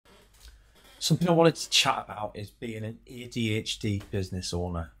Something I wanted to chat about is being an ADHD business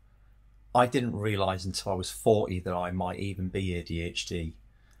owner. I didn't realise until I was 40 that I might even be ADHD.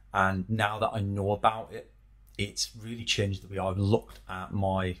 And now that I know about it, it's really changed the way I've looked at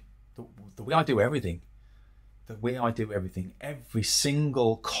the way I do everything. The way I do everything. Every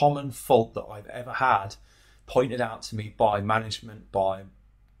single common fault that I've ever had pointed out to me by management, by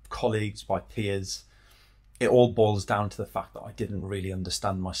colleagues, by peers, it all boils down to the fact that I didn't really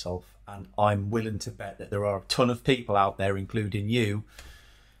understand myself. And I'm willing to bet that there are a ton of people out there, including you,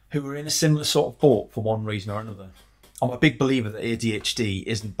 who are in a similar sort of boat for one reason or another. I'm a big believer that ADHD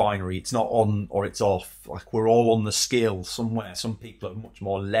isn't binary. It's not on or it's off. Like, we're all on the scale somewhere. Some people are much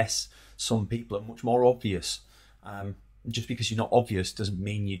more less. Some people are much more obvious. Just because you're not obvious doesn't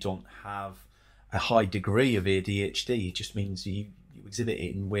mean you don't have a high degree of ADHD. It just means you exhibit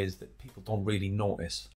it in ways that people don't really notice.